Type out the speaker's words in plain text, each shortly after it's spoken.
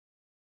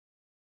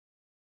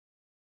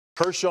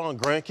Kershaw and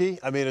Greinke,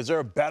 I mean, is there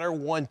a better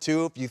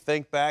 1-2 if you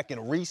think back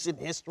in recent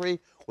history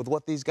with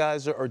what these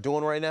guys are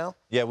doing right now?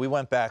 Yeah, we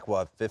went back,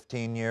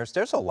 15 years?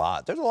 There's a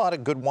lot. There's a lot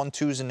of good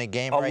 1-2s in the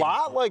game right now. A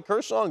lot like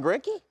Kershaw and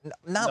Greinke?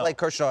 Not like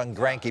Kershaw and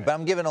Greinke, but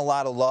I'm giving a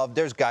lot of love.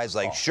 There's guys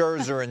like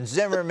Scherzer and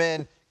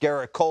Zimmerman,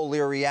 Garrett Cole,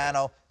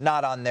 Liriano,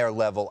 not on their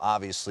level,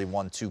 obviously,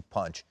 1-2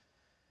 punch.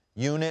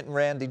 Unit and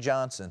Randy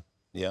Johnson.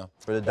 Yeah.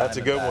 For the That's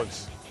a good one.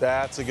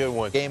 That's a good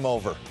one. Game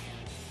over.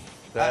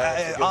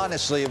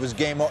 Honestly, it was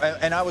game over.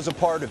 And I was a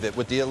part of it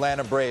with the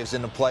Atlanta Braves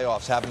in the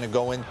playoffs, having to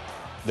go in.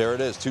 There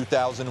it is,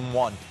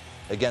 2001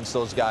 against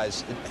those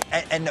guys.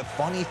 And the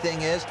funny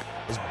thing is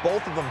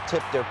both of them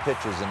tipped their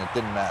pitchers, and it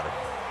didn't matter.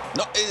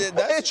 No,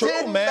 that's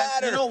true, man.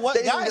 Matter. You know what?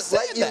 They Guys didn't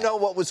said let you know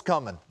what was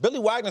coming. Billy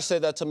Wagner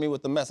said that to me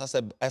with the Mets.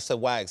 I said,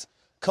 Wags,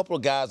 a couple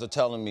of guys are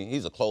telling me,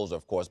 he's a closer,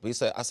 of course, but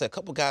I said, a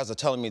couple of guys are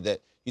telling me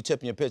that you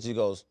tipping your pitch. He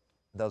goes,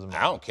 doesn't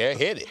matter. I don't care,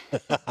 hit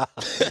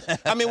it.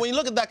 I mean, when you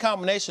look at that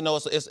combination, though,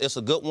 it's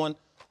a good one.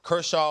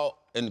 Kershaw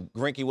and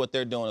Greinke, what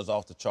they're doing is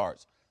off the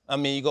charts. I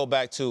mean, you go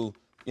back to,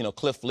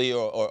 Cliff Lee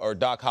or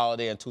Doc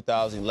Holliday in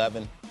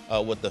 2011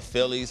 with the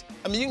Phillies.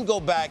 I mean, you can go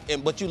back,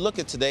 but you look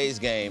at today's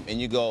game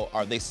and you go,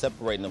 are they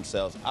separating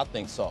themselves? I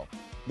think so.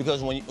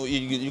 Because when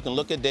you can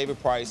look at David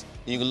Price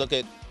and you can look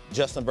at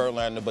Justin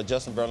Verlander, but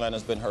Justin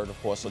Verlander's been hurt,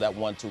 of course, so that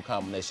 1-2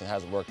 combination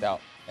hasn't worked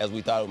out as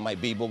we thought it might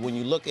be. But when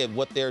you look at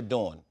what they're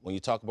doing, when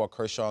you talk about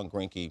Kershaw and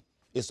Greinke,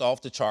 it's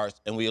off the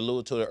charts, and we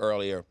alluded to it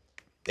earlier.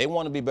 They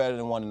want to be better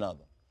than one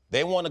another.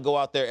 They want to go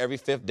out there every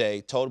fifth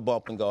day, toe to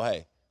bump, and go,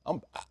 hey,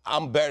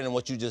 I'm better than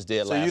what you just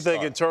did last So you think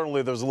start.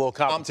 internally there's a little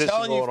competition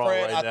going on right now? I'm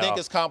telling you, Fred, I think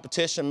it's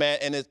competition, man,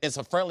 and it's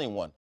a friendly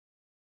one.